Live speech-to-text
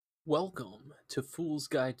Welcome to Fool's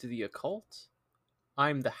Guide to the Occult.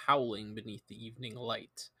 I'm the howling beneath the evening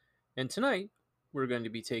light, and tonight we're going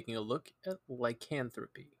to be taking a look at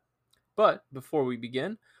lycanthropy. But before we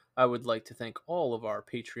begin, I would like to thank all of our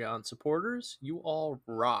Patreon supporters. You all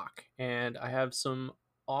rock, and I have some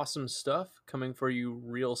awesome stuff coming for you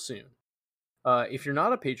real soon. If you're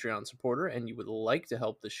not a Patreon supporter and you would like to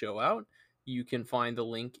help the show out, you can find the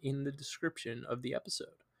link in the description of the episode.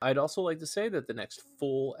 I'd also like to say that the next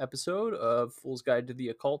full episode of Fool's Guide to the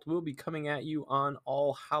Occult will be coming at you on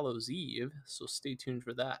All Hallows Eve, so stay tuned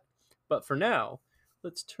for that. But for now,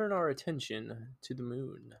 let's turn our attention to the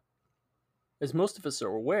moon. As most of us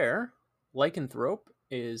are aware, lycanthrope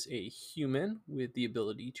is a human with the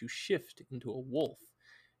ability to shift into a wolf.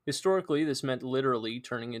 Historically, this meant literally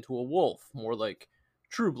turning into a wolf, more like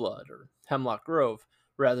True Blood or Hemlock Grove,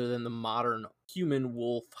 rather than the modern human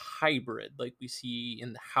wolf hybrid like we see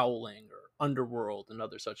in The Howling or Underworld and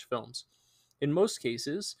other such films. In most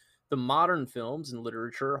cases, the modern films and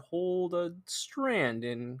literature hold a strand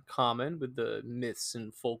in common with the myths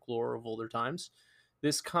and folklore of older times,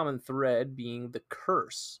 this common thread being the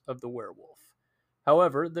curse of the werewolf.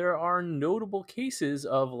 However, there are notable cases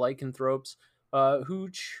of lycanthropes who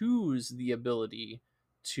choose the ability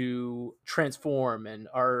to transform and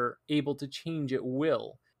are able to change at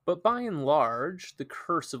will. But by and large, the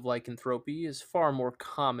curse of lycanthropy is far more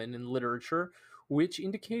common in literature, which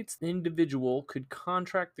indicates the individual could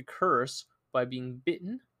contract the curse by being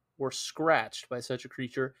bitten or scratched by such a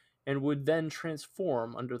creature and would then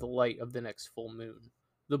transform under the light of the next full moon.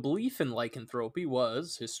 The belief in lycanthropy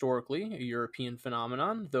was, historically, a European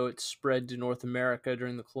phenomenon, though it spread to North America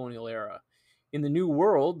during the colonial era. In the New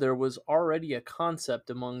World, there was already a concept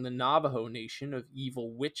among the Navajo Nation of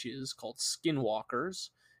evil witches called skinwalkers,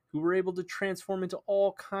 who were able to transform into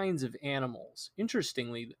all kinds of animals.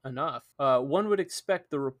 Interestingly enough, one would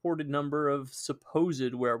expect the reported number of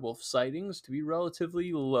supposed werewolf sightings to be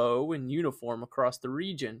relatively low and uniform across the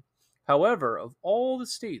region. However, of all the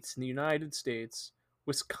states in the United States,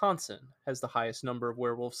 Wisconsin has the highest number of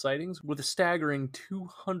werewolf sightings, with a staggering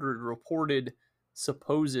 200 reported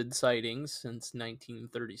supposed sightings since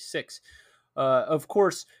 1936. Of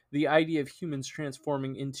course, the idea of humans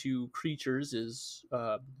transforming into creatures is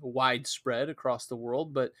widespread across the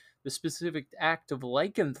world, but the specific act of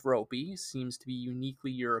lycanthropy seems to be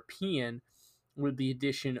uniquely European, with the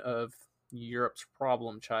addition of Europe's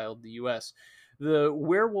problem child, the US. The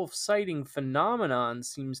werewolf sighting phenomenon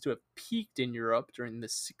seems to have peaked in Europe during the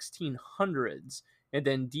 1600s and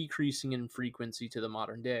then decreasing in frequency to the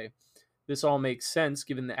modern day. This all makes sense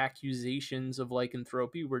given the accusations of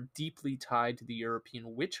lycanthropy were deeply tied to the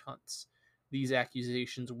European witch hunts. These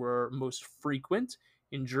accusations were most frequent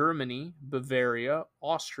in Germany, Bavaria,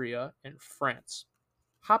 Austria, and France.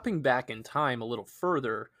 Hopping back in time a little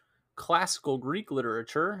further, classical Greek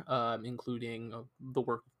literature, including the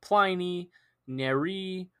work of Pliny,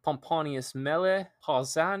 Neri, Pomponius Mela,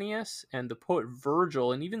 Pausanias, and the poet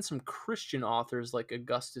Virgil, and even some Christian authors like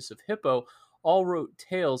Augustus of Hippo, all wrote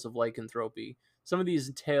tales of lycanthropy. Some of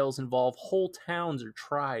these tales involve whole towns or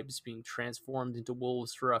tribes being transformed into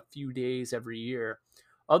wolves for a few days every year.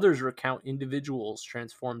 Others recount individuals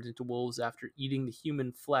transformed into wolves after eating the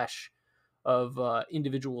human flesh of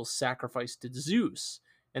individuals sacrificed to Zeus,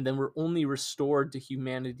 and then were only restored to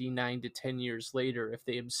humanity 9 to 10 years later if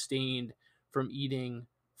they abstained from eating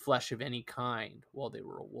flesh of any kind while they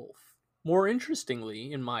were a wolf. More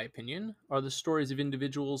interestingly, in my opinion, are the stories of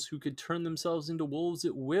individuals who could turn themselves into wolves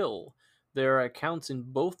at will. There are accounts in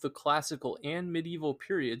both the classical and medieval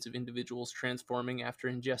periods of individuals transforming after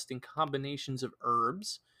ingesting combinations of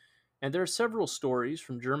herbs, and there are several stories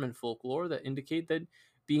from German folklore that indicate that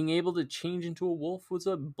being able to change into a wolf was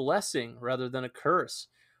a blessing rather than a curse,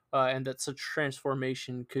 and that such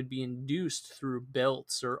transformation could be induced through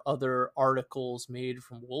belts or other articles made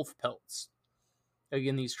from wolf pelts.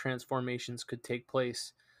 Again, these transformations could take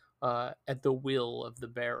place at the will of the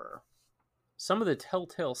bearer. Some of the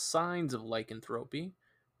telltale signs of lycanthropy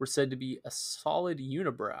were said to be a solid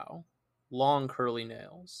unibrow, long curly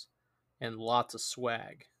nails, and lots of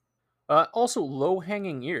swag. Also, low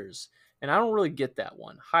hanging ears. And I don't really get that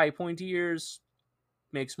one. High pointy ears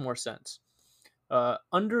makes more sense.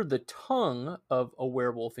 Under the tongue of a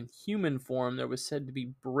werewolf in human form, there was said to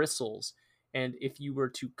be bristles. And if you were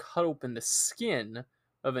to cut open the skin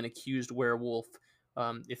of an accused werewolf,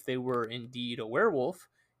 if they were indeed a werewolf,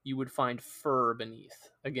 you would find fur beneath.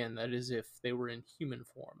 Again, that is if they were in human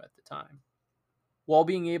form at the time. While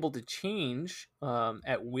being able to change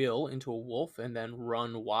at will into a wolf and then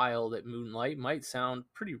run wild at moonlight might sound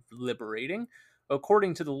pretty liberating,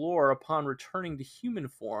 According to the lore, upon returning to human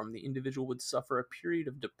form, the individual would suffer a period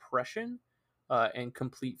of depression and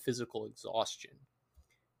complete physical exhaustion.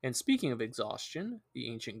 And speaking of exhaustion, the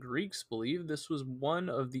ancient Greeks believed this was one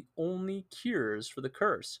of the only cures for the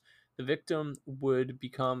curse. The victim would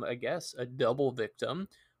become, I guess, a double victim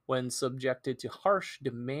when subjected to harsh,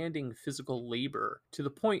 demanding physical labor to the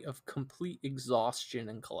point of complete exhaustion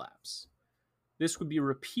and collapse. This would be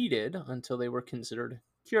repeated until they were considered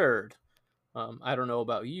cured. I don't know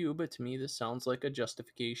about you, but to me, this sounds like a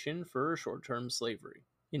justification for short term slavery.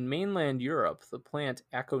 In mainland Europe, the plant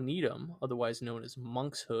aconitum, otherwise known as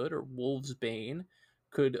monkshood or wolf's bane,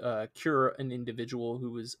 could cure an individual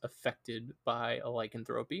who was affected by a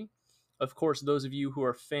lycanthropy. Of course, those of you who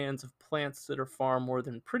are fans of plants that are far more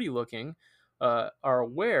than pretty looking are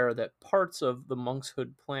aware that parts of the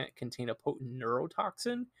monkshood plant contain a potent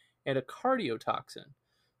neurotoxin and a cardiotoxin.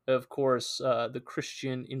 Of course, the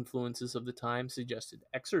Christian influences of the time suggested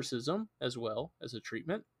exorcism as well as a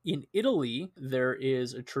treatment. In Italy, there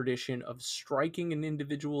is a tradition of striking an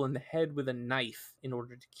individual in the head with a knife in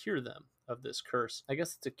order to cure them of this curse. I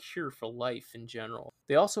guess it's a cure for life in general.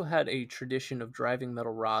 They also had a tradition of driving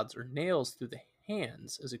metal rods or nails through the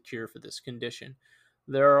hands as a cure for this condition.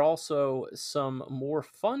 There are also some more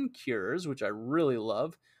fun cures, which I really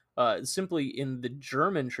love. Simply in the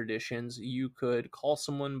German traditions, you could call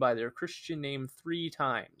someone by their Christian name 3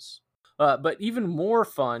 times. But even more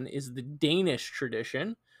fun is the Danish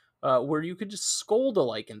tradition, where you could just scold a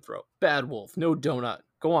lycanthrope. Bad wolf, no donut.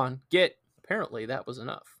 Go on, get. Apparently, that was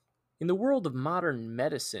enough. In the world of modern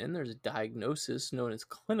medicine, there's a diagnosis known as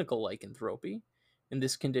clinical lycanthropy. In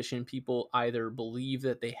this condition, people either believe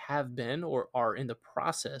that they have been or are in the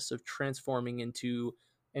process of transforming into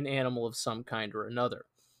an animal of some kind or another.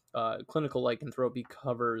 Clinical lycanthropy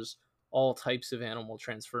covers all types of animal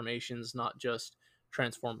transformations, not just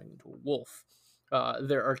transforming into a wolf.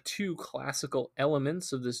 There are 2 classical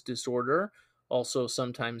elements of this disorder, also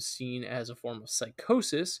sometimes seen as a form of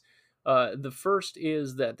psychosis. The first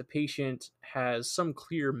is that the patient has some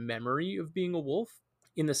clear memory of being a wolf.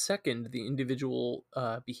 In the second, the individual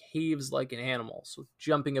behaves like an animal, so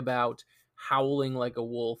jumping about, howling like a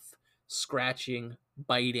wolf, scratching,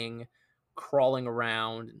 biting, crawling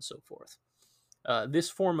around, and so forth. This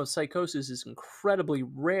form of psychosis is incredibly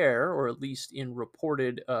rare, or at least in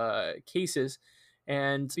reported cases,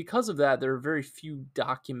 and because of that, there are very few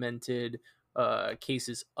documented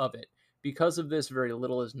cases of it. Because of this, very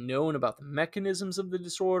little is known about the mechanisms of the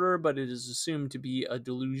disorder, but it is assumed to be a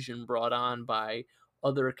delusion brought on by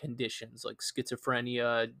other conditions like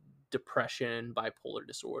schizophrenia, depression, bipolar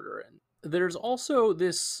disorder, and there's also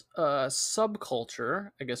this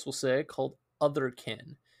subculture, I guess we'll say, called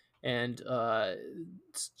otherkin. And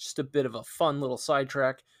it's just a bit of a fun little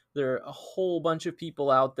sidetrack. There are a whole bunch of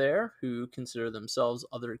people out there who consider themselves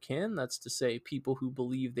otherkin. That's to say, people who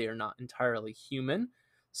believe they are not entirely human,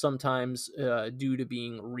 sometimes due to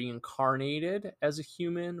being reincarnated as a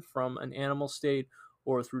human from an animal state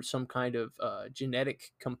or through some kind of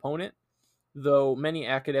genetic component. Though many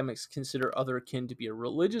academics consider otherkin to be a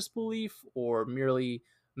religious belief or merely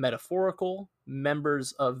metaphorical,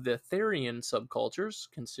 members of the Therian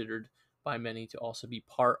subcultures, considered by many to also be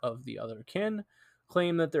part of the otherkin,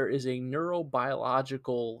 claim that there is a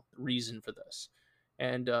neurobiological reason for this.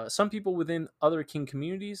 And some people within otherkin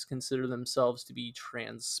communities consider themselves to be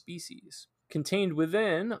trans species. Contained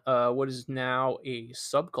within what is now a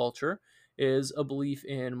subculture is a belief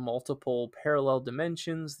in multiple parallel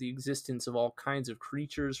dimensions, the existence of all kinds of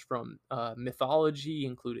creatures from mythology,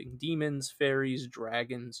 including demons, fairies,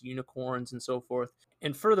 dragons, unicorns, and so forth.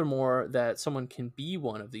 And furthermore, that someone can be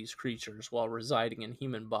one of these creatures while residing in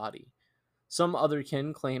human body. Some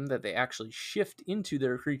otherkin claim that they actually shift into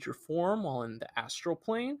their creature form while in the astral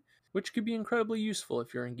plane, which could be incredibly useful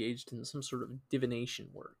if you're engaged in some sort of divination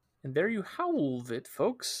work. And there you have it,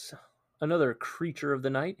 folks. Another creature of the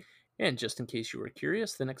night. And just in case you were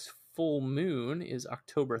curious, the next full moon is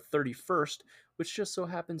October 31st, which just so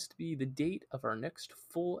happens to be the date of our next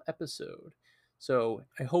full episode. So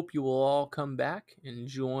I hope you will all come back and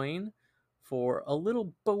join for a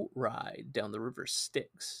little boat ride down the River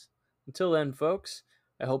Styx. Until then, folks,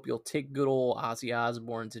 I hope you'll take good old Ozzy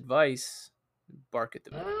Osbourne's advice and bark at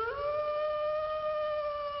the moon.